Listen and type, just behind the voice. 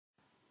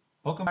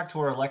Welcome back to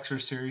our lecture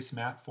series,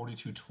 Math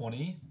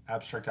 4220,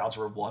 Abstract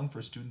Algebra 1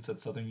 for students at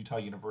Southern Utah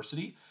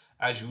University.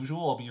 As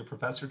usual, I'll be your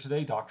professor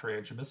today, Dr.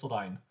 Andrew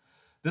Missildine.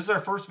 This is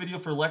our first video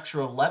for lecture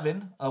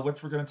 11,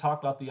 which we're going to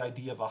talk about the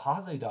idea of a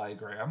Hasse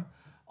diagram.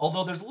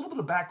 Although there's a little bit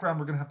of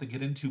background we're going to have to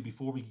get into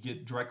before we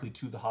get directly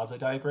to the Hasse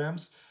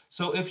diagrams.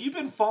 So if you've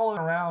been following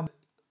around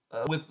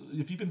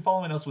if you've been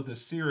following us with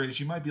this series,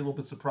 you might be a little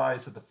bit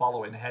surprised at the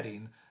following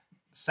heading.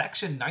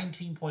 Section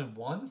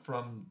 19.1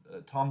 from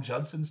Tom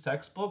Judson's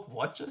textbook.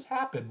 What just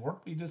happened?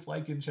 Weren't we just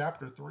like in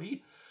chapter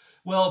 3?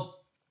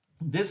 Well,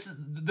 this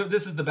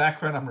is the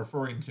background I'm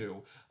referring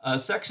to.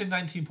 Section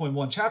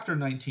 19.1, chapter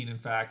 19, in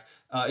fact,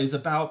 is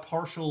about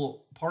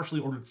partially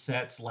ordered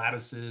sets,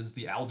 lattices,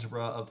 the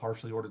algebra of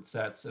partially ordered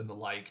sets, and the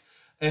like.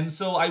 And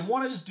so I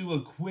want to just do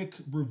a quick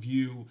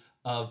review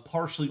of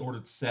partially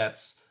ordered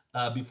sets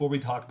before we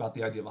talk about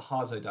the idea of a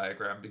Hasse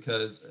diagram,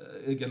 because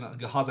again,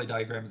 a Hasse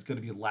diagram is going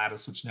to be a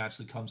lattice which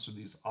naturally comes from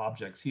these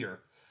objects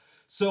here.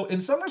 So in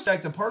some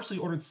respect, a partially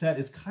ordered set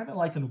is kind of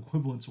like an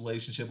equivalence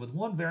relationship with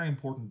one very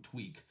important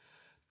tweak.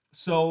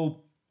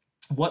 So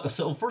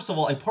first of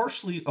all, a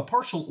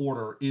partial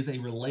order is a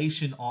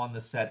relation on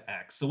the set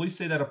X. So we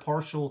say that a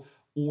partial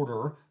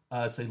order,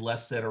 say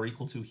less than or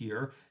equal to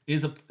here,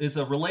 is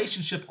a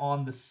relationship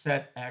on the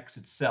set X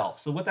itself.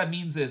 So what that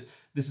means is,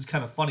 this is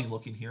kind of funny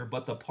looking here,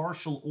 but the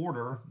partial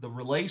order, the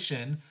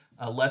relation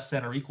less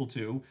than or equal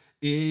to,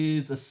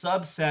 is a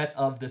subset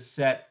of the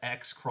set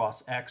X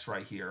cross X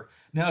right here.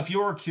 Now, if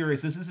you're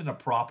curious, this isn't a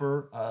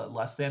proper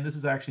less than. This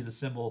is actually the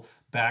symbol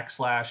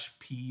backslash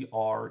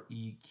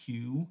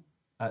PREQ,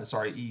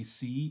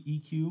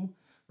 ECEQ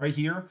right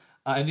here.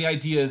 And the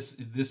idea is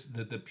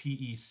the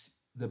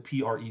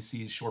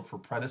PREC is short for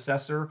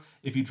predecessor.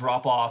 If you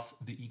drop off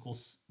the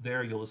equals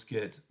there, you'll just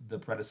get the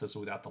predecessor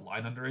without the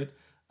line under it.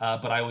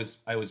 But I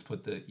always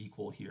put the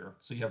equal here.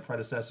 So you have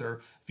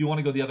predecessor. If you want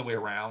to go the other way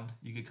around,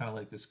 you get kind of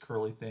like this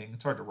curly thing.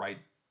 It's hard to write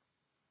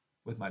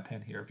with my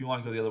pen here. If you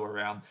want to go the other way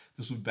around,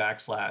 this would be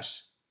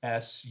backslash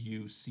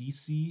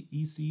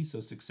SUCCEC, so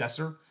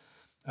successor,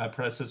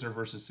 predecessor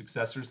versus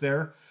successors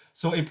there.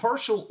 So a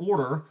partial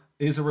order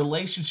is a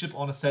relationship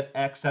on a set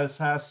X that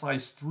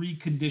satisfies three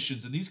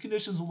conditions, and these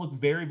conditions will look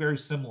very, very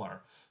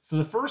similar. So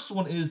the first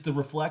one is the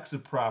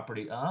reflexive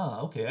property.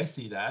 Okay, I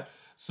see that.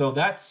 So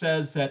that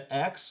says that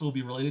X will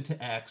be related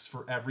to X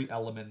for every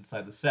element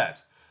inside the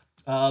set.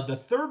 The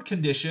third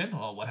condition,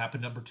 what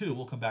happened number 2?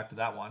 We'll come back to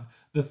that one.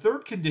 The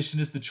third condition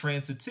is the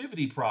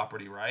transitivity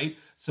property, right?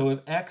 So if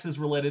X is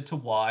related to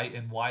Y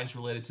and Y is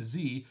related to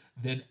Z,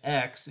 then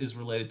X is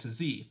related to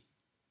Z.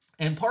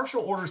 And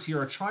partial orders here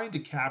are trying to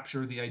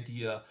capture the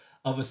idea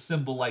of a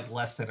symbol like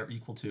less than or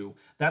equal to.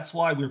 That's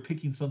why we're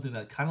picking something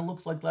that kind of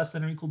looks like less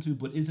than or equal to,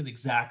 but isn't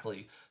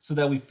exactly, so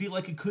that we feel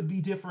like it could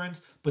be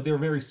different, but they're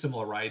very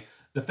similar, right?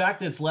 The fact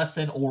that it's less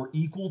than or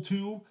equal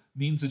to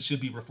means it should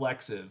be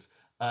reflexive.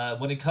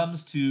 When it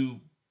comes to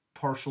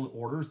partial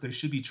orders, they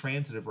should be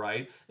transitive,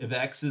 right? If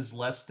X is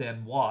less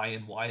than Y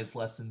and Y is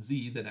less than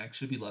Z, then X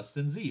should be less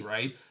than Z,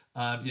 right?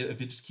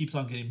 If it just keeps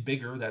on getting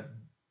bigger,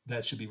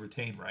 that should be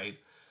retained, right?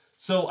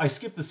 So I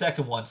skipped the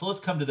second one. So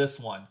let's come to this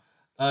one.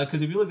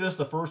 Because if you look at just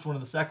the first one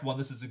and the second one,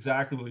 this is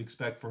exactly what we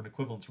expect for an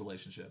equivalence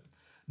relationship.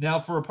 Now,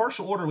 for a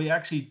partial order, we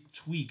actually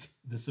tweak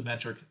the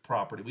symmetric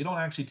property. We don't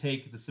actually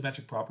take the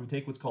symmetric property. We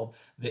take what's called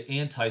the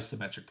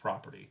anti-symmetric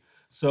property.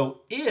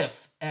 So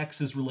if X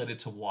is related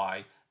to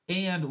Y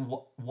and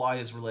Y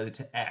is related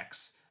to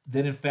X,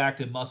 then in fact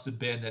it must have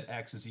been that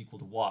X is equal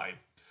to Y.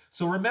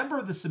 So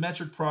remember the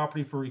symmetric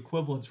property for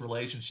equivalence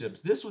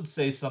relationships. This would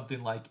say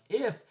something like,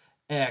 if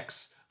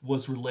X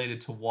was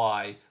related to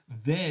Y,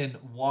 then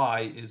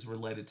Y is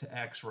related to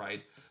X,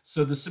 right?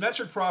 So the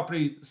symmetric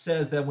property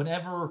says that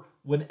whenever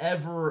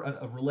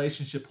a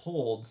relationship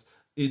holds,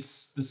 the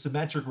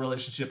symmetric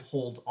relationship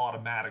holds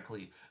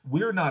automatically.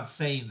 We're not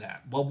saying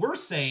that. What we're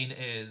saying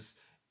is,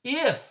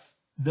 if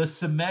the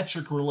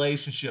symmetric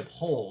relationship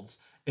holds,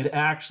 it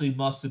actually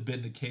must have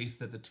been the case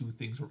that the two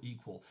things were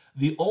equal.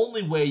 The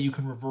only way you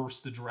can reverse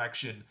the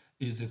direction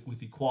is if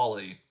with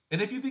equality.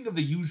 And if you think of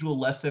the usual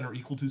less than or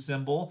equal to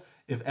symbol,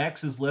 if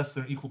X is less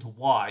than or equal to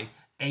Y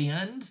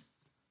and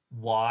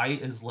Y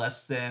is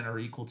less than or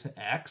equal to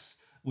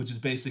X, which is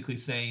basically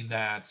saying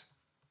that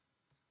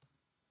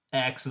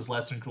X is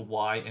less than or equal to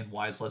Y and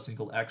Y is less than or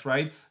equal to X,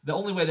 right? The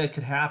only way that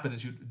could happen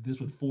is this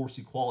would force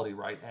equality,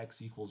 right?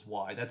 X equals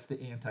Y. That's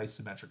the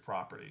anti-symmetric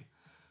property.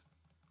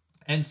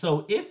 And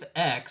so if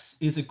X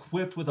is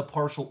equipped with a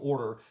partial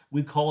order,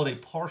 we call it a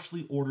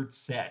partially ordered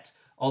set.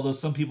 Although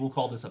some people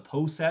call this a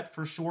poset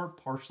for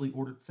short, partially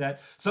ordered set.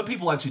 Some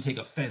people actually take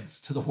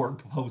offense to the word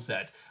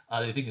poset.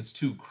 They think it's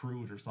too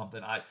crude or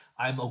something.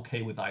 I'm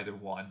okay with either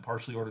one.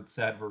 Partially ordered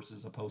set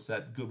versus a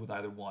poset, good with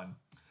either one.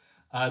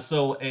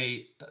 So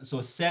a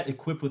set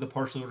equipped with a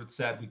partially ordered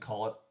set, we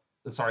call it,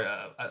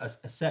 a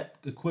set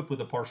equipped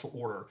with a partial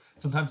order.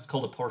 Sometimes it's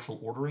called a partial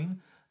ordering.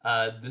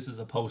 This is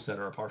a poset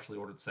or a partially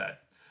ordered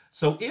set.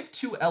 So if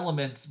two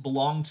elements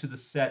belong to the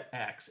set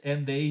X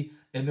and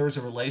there's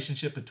a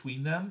relationship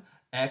between them,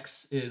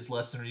 x is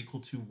less than or equal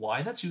to y.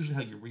 And that's usually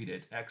how you read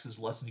it. X is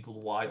less than or equal to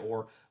y,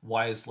 or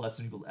y is less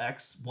than or equal to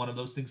x. One of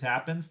those things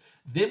happens.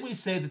 Then we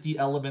say that the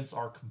elements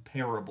are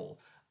comparable.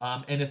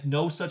 And if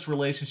no such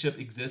relationship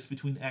exists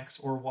between x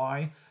or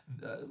y,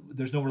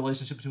 there's no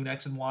relationship between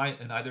x and y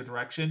in either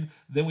direction,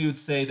 then we would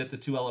say that the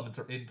two elements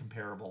are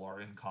incomparable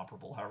or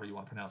incomparable, however you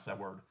want to pronounce that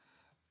word.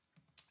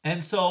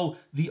 And so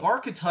the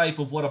archetype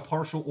of what a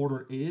partial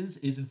order is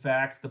in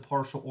fact the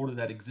partial order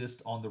that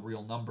exists on the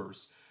real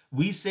numbers.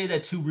 We say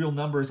that two real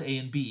numbers, a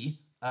and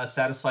b,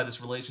 satisfy this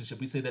relationship.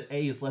 We say that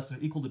a is less than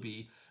or equal to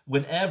b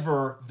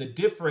whenever the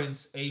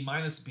difference a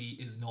minus b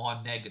is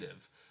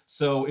non-negative.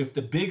 So if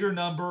the bigger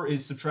number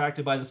is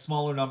subtracted by the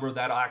smaller number,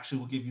 that actually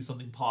will give you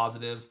something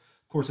positive.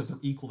 Of course, if they're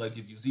equal, that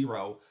give you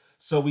 0.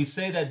 So we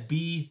say that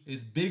b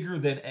is bigger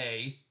than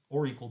a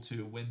or equal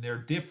to when their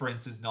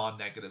difference is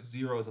non-negative.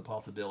 0 is a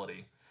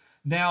possibility.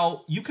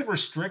 Now, you can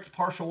restrict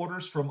partial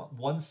orders from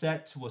one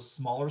set to a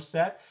smaller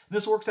set. And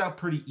this works out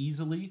pretty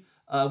easily.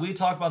 We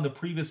talked about in the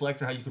previous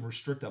lecture how you can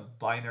restrict a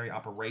binary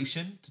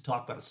operation to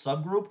talk about a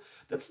subgroup.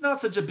 That's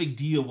not such a big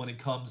deal when it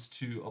comes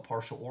to a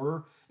partial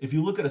order. If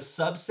you look at a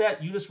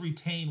subset, you just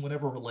retain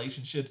whatever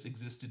relationships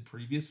existed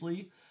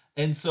previously.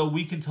 And so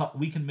we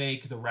can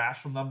make the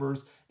rational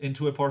numbers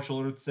into a partial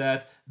ordered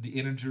set, the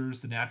integers,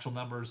 the natural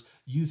numbers,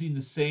 using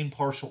the same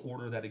partial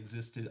order that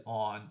existed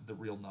on the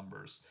real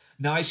numbers.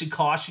 Now, I should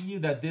caution you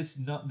that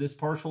this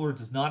partial order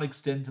does not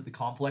extend to the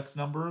complex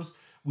numbers.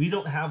 We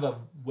don't have a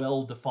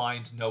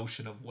well-defined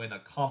notion of when a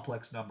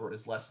complex number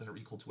is less than or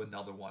equal to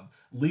another one,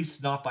 at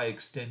least not by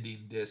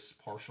extending this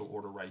partial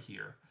order right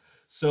here.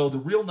 So the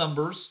real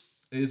numbers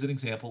is an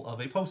example of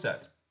a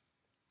poset.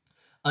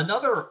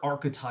 Another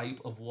archetype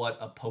of what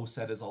a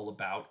poset is all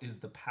about is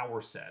the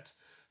power set.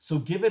 So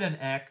given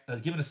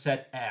a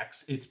set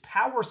X, its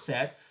power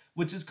set,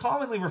 which is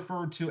commonly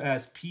referred to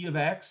as P of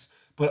X,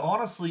 but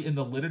honestly in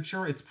the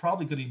literature, it's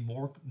probably going to be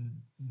more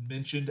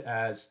mentioned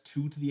as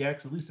 2 to the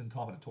X, at least in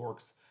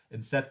combinatorics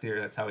and set theory.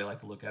 That's how we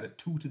like to look at it,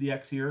 2 to the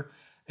X here.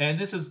 And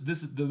this is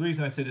the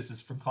reason I say this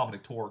is from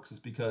combinatorics is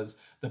because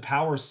the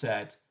power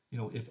set,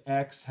 if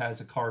X has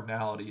a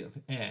cardinality of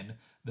n,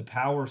 the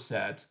power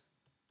set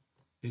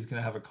is going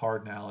to have a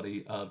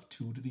cardinality of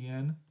 2 to the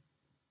n.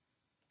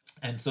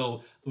 And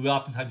so we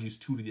oftentimes use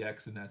 2 to the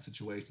x in that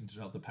situation to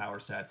denote the power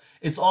set.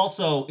 It's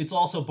also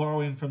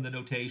borrowing from the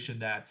notation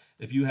that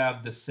if you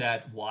have the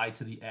set y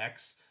to the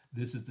x,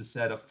 this is the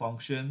set of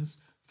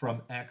functions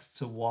from x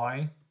to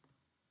y,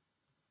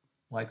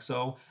 like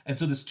so. And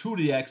so this 2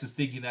 to the x is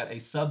thinking that a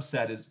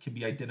subset can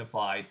be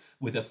identified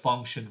with a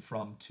function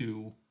from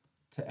 2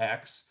 to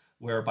x,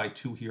 where by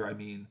 2 here I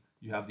mean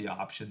you have the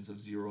options of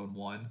 0 and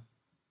 1.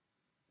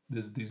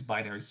 These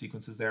binary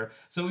sequences there.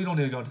 So we don't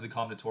need to go into the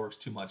combinatorics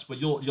too much, but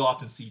you'll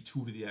often see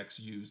 2 to the x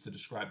used to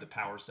describe the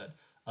power set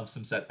of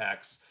some set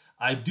x.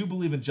 I do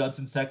believe in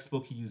Judson's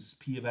textbook he uses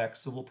P of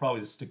x, so we'll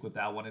probably just stick with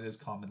that one. It is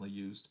commonly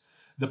used.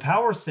 The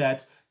power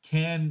set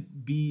can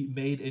be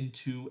made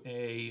into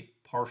a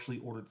partially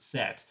ordered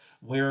set,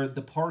 where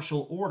the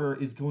partial order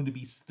is going to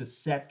be the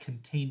set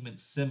containment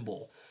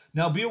symbol.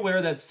 Now be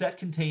aware that set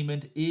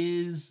containment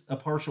is a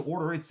partial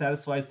order. It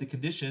satisfies the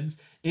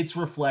conditions. It's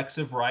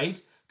reflexive,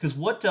 right? Because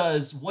what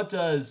does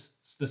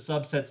the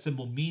subset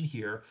symbol mean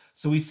here?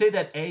 So we say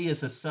that A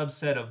is a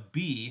subset of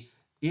B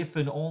if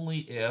and only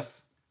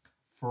if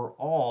for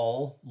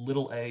all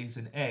little a's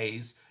and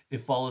a's,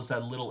 it follows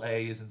that little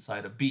a is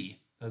inside of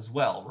B as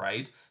well,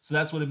 right? So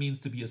that's what it means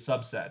to be a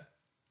subset.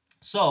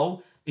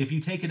 So if you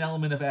take an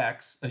element of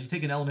x, you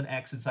take an element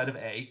x inside of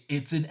A,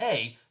 it's an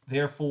A.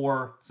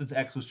 Therefore, since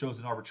x was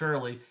chosen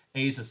arbitrarily,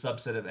 A is a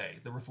subset of A.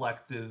 The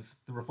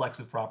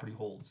reflexive property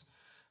holds.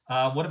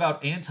 What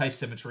about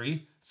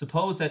antisymmetry?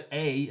 Suppose that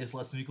A is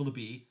less than or equal to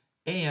B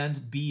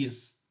and B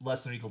is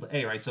less than or equal to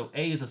A, right? So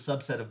A is a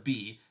subset of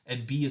B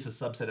and B is a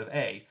subset of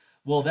A.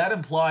 Well, that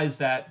implies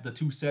that the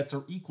two sets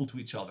are equal to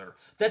each other.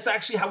 That's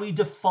actually how we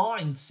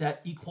define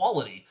set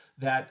equality,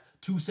 that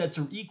two sets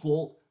are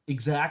equal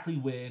exactly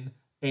when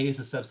A is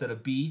a subset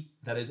of B,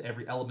 that is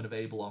every element of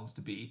A belongs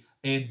to B,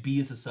 and B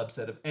is a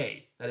subset of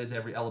A, that is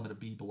every element of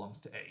B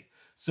belongs to A.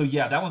 So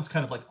yeah, that one's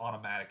kind of like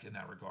automatic in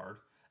that regard.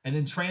 And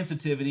then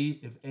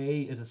transitivity, if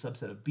A is a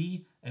subset of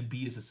B and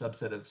B is a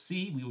subset of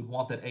C, we would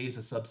want that A is a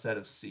subset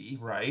of C,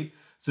 right?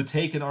 So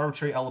take an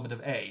arbitrary element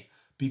of A.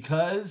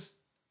 Because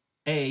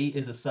A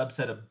is a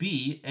subset of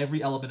B,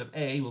 every element of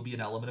A will be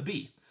an element of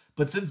B.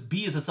 But since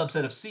B is a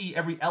subset of C,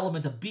 every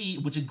element of B,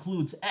 which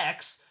includes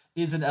X,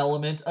 is an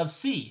element of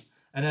C.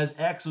 And as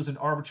X was an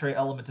arbitrary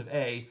element of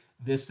A,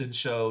 this then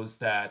shows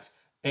that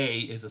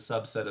A is a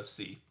subset of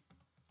C.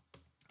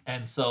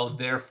 And so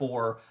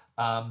therefore,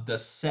 the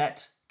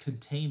set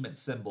containment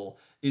symbol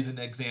is an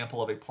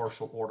example of a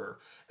partial order.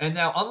 And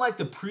now, unlike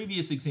the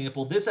previous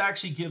example, this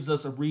actually gives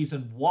us a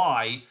reason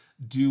why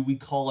do we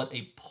call it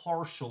a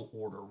partial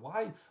order.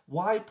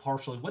 Why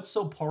partially? What's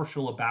so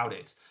partial about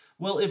it?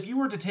 Well, if you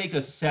were to take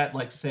a set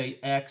like, say,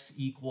 x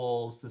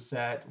equals the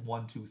set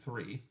 1, 2,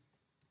 3,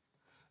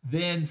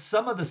 then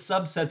some of the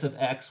subsets of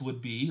x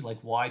would be,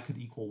 like y could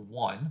equal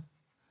 1,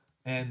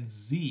 and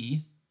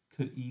z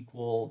could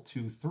equal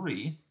to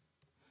 3.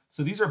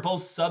 So these are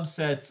both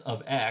subsets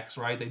of X,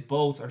 right? They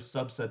both are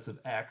subsets of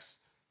X,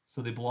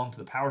 so they belong to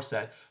the power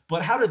set.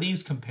 But how do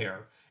these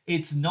compare?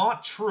 It's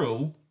not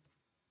true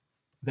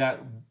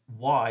that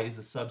Y is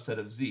a subset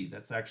of Z.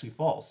 That's actually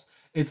false.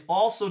 It's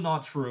also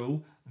not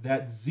true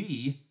that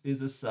Z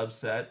is a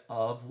subset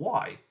of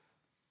Y.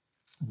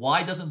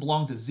 Y doesn't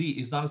belong to Z,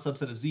 is not a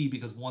subset of Z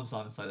because 1's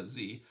not inside of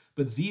Z.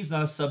 But Z is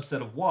not a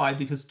subset of Y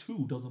because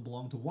 2 doesn't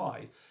belong to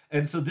Y.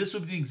 And so this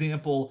would be an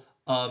example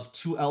of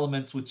two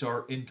elements which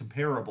are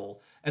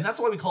incomparable. And that's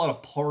why we call it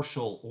a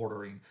partial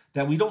ordering,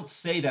 that we don't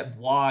say that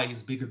Y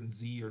is bigger than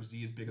Z or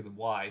Z is bigger than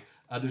Y.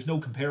 There's no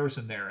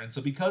comparison there. And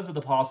so because of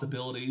the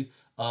possibility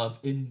of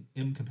in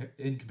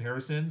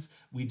comparisons,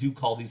 we do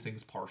call these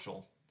things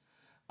partial.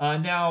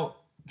 Now,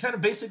 kind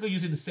of basically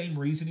using the same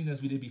reasoning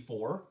as we did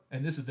before,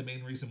 and this is the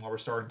main reason why we're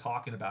starting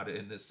talking about it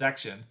in this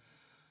section.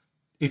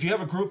 If you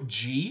have a group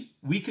G,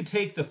 we could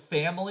take the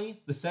family,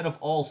 the set of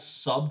all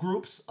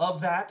subgroups of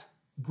that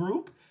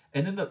group,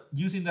 and then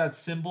using that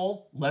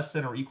symbol less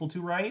than or equal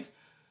to, right?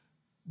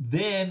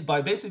 Then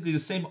by basically the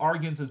same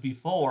arguments as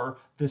before,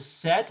 the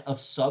set of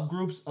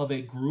subgroups of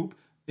a group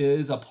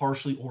is a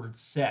partially ordered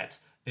set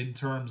in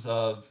terms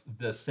of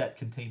the set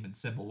containment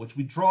symbol, which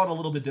we draw it a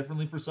little bit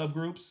differently for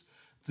subgroups.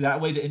 So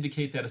that way, to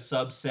indicate that a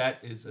subset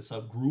is a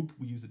subgroup,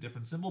 we use a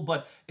different symbol,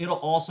 but it'll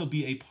also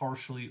be a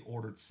partially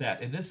ordered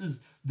set. And this is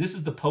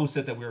the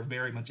poset that we're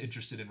very much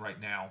interested in right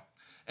now.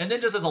 And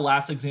then just as a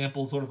last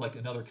example, sort of like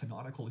another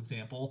canonical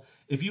example,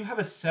 if you have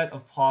a set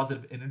of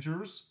positive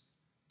integers,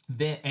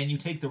 and you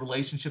take the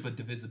relationship of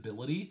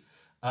divisibility,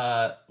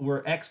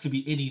 where x could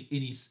be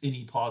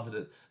any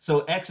positive.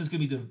 So x is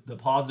going to be the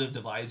positive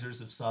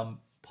divisors of some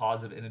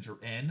positive integer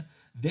n.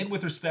 Then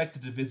with respect to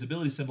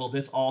divisibility symbol,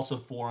 this also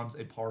forms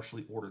a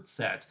partially ordered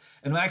set.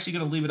 And I'm actually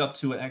going to leave it up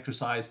to an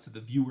exercise to the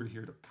viewer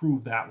here to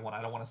prove that one.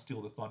 I don't want to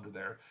steal the thunder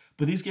there.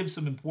 But these give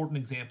some important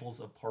examples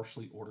of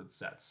partially ordered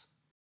sets.